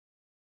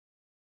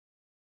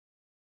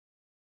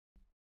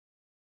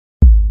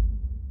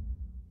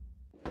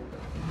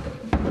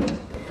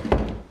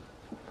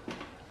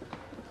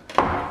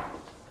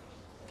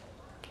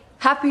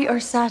Happy or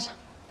sad?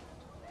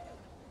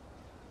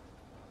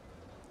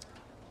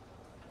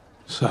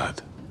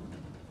 Sad.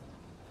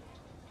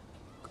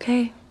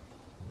 Okay.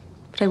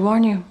 But I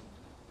warn you,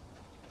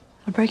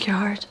 I'll break your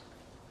heart.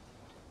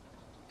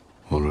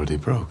 Already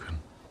broken.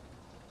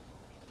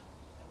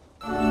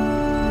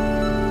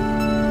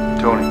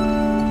 Tony,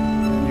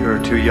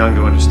 you're too young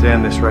to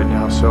understand this right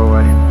now, so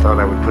I thought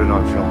I would put it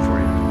on film for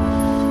you.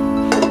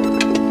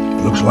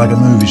 Looks like a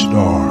movie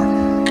star.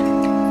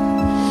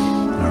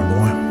 Our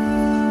boy.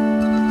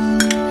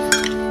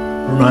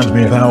 Reminds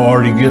me of how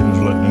Artie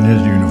Giddens looked in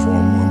his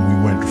uniform when we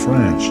went to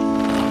France.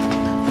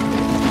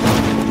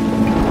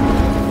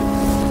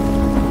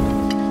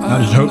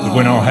 I just hope that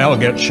when our Hal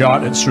gets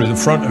shot, it's through the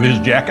front of his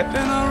jacket.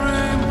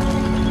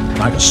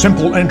 Like a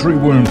simple entry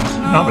wound,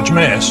 not much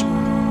mess.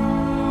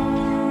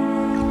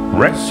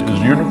 Wrecks his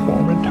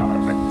uniform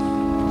entirely.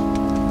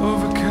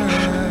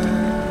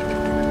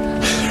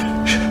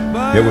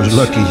 It was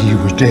lucky he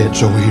was dead,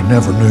 so he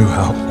never knew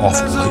how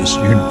awful his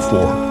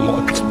uniform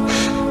looked.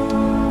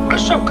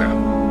 Ahsoka,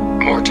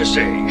 more to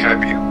say,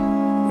 have you?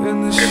 A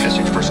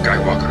message for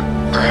Skywalker,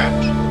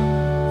 perhaps?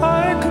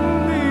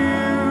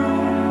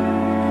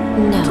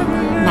 No,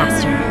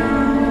 Master.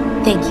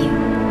 Thank you.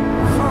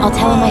 I'll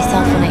tell him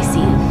myself when I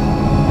see him.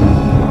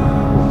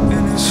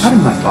 How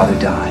did my father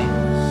die?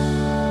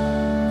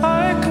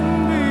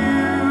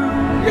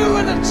 You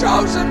were the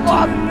chosen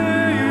one!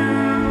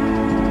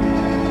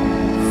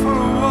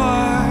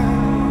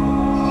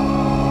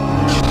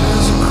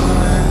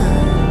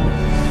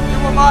 You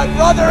were my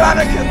brother,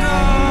 Anakin!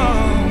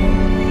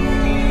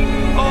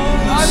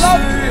 I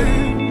loved you!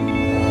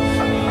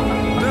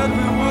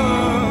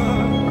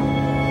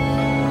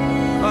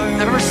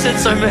 Ever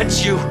since I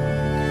met you,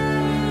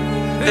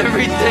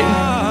 everything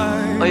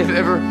I have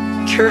ever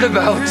cared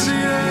about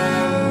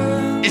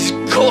is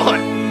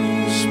gone.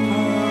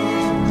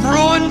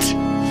 Ruined,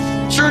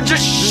 turned to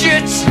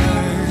shit,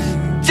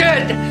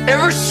 dead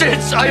ever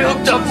since I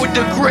hooked up with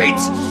the great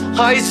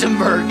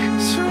Heisenberg.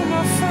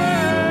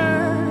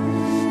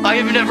 I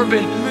have never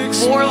been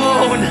more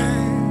alone.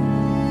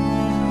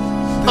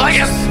 I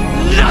am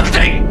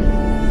nothing.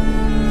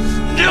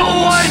 No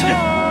one.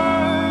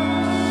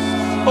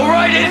 All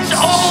right, it's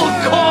all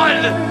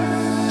gone.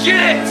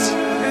 Get it?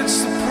 It's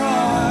the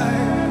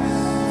pride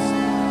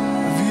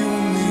of you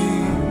and me,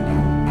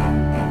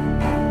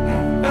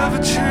 ever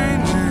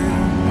changing.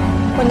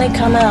 When they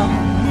come out,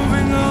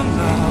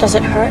 does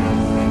it hurt?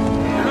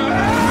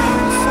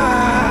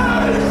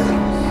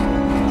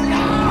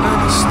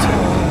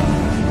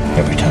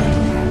 Every time.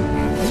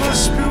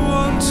 Must be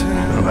wanted.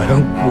 No, I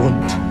don't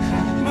want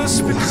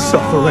your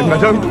suffering. I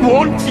don't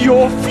want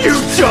your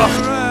future.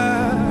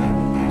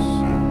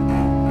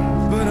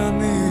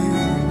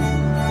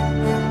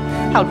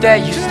 How dare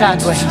you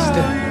stand where he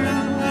stood?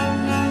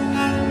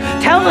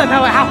 Tell them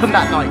how it happened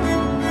that night.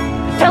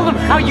 Tell them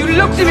how you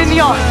looked him in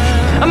the eye.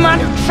 A man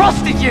who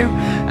trusted you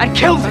and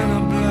killed him.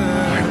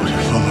 I would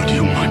have followed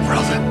you, my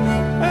brother.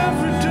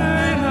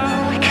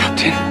 My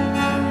captain.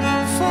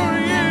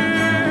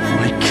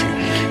 My king.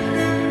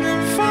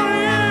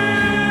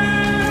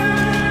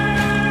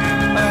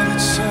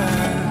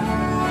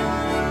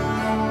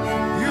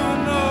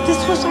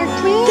 This was our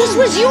dream. This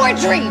was your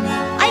dream.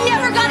 I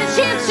never got a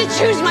chance to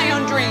choose my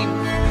own dream.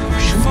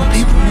 Shouldn't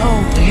people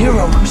know the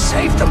hero who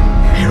saved them?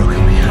 A hero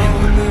can be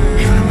anyone,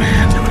 even a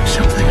man doing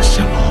something as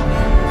simple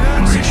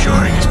and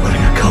reassuring as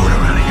putting a coat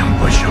around a young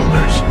boy's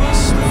shoulders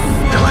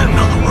to let him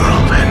know the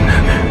world hadn't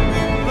ended.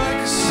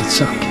 It's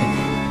okay.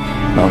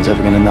 No one's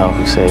ever gonna know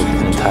who saved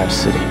an entire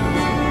city.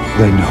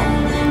 They know.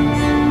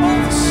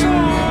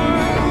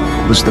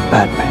 It was the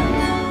Batman.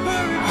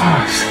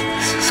 Oh,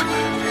 this is what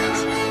it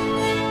feels like.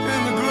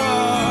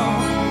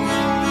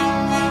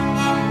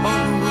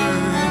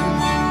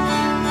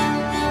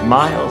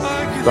 Miles,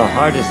 the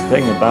hardest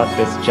thing about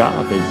this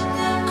job is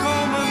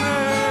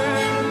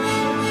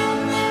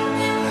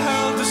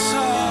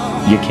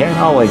you can't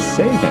always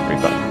save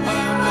everybody.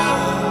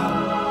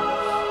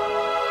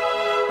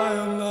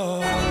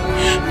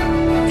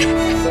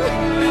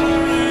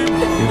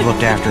 You've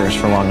looked after us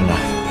for long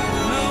enough.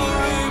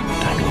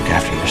 Time to look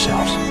after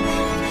yourselves.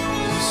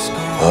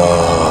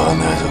 Oh, and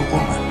there's a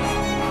woman.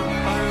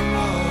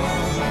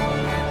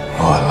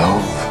 Oh, I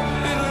love.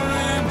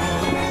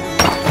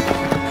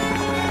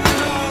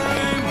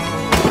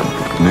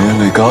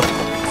 Nearly got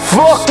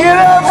fucking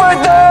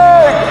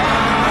everything!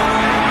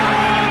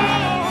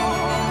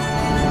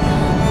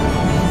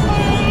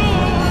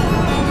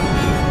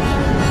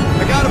 I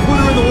gotta put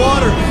her in the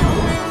water.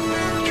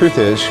 Truth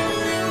is,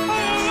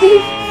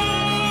 Steve.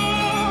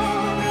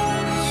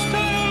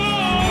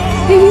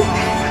 Steve.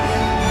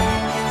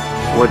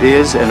 what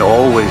is and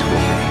always will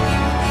be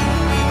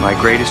my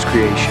greatest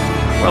creation.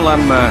 Well,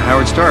 I'm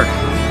Howard Stark.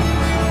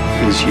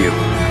 Is you.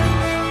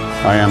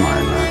 I am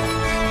Iron Man.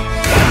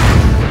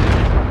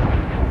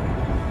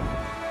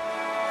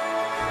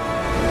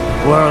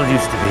 The world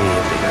used to be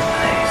a bigger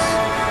place.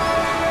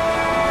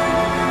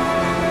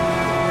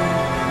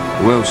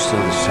 The world's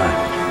still the same.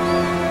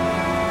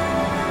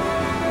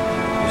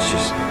 It's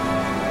just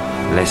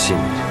less in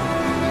it.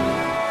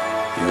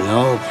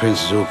 No,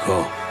 Prince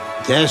Zuko.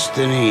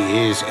 Destiny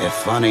is a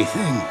funny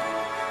thing.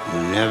 You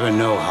never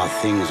know how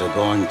things are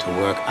going to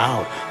work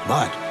out,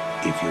 but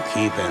if you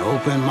keep an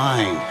open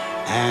mind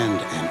and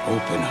an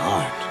open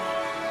heart,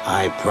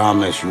 I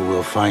promise you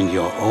will find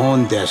your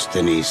own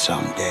destiny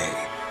someday.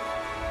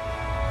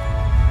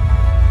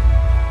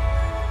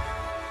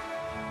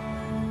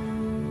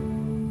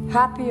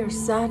 Happy or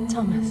sad,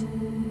 Thomas?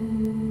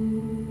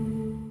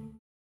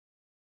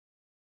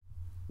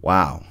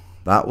 Wow,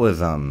 that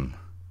was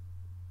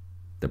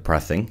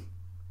depressing.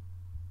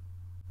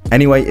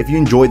 Anyway, if you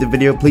enjoyed the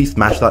video, please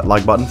smash that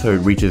like button so it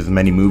reaches as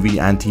many movie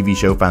and TV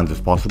show fans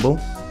as possible.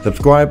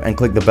 Subscribe and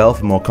click the bell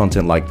for more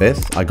content like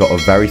this. I got a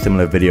very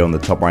similar video in the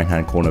top right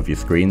hand corner of your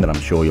screen that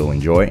I'm sure you'll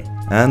enjoy.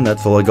 And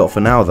that's all I got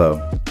for now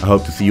though. I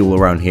hope to see you all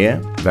around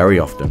here very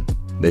often.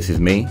 This is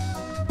me,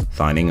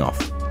 signing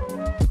off.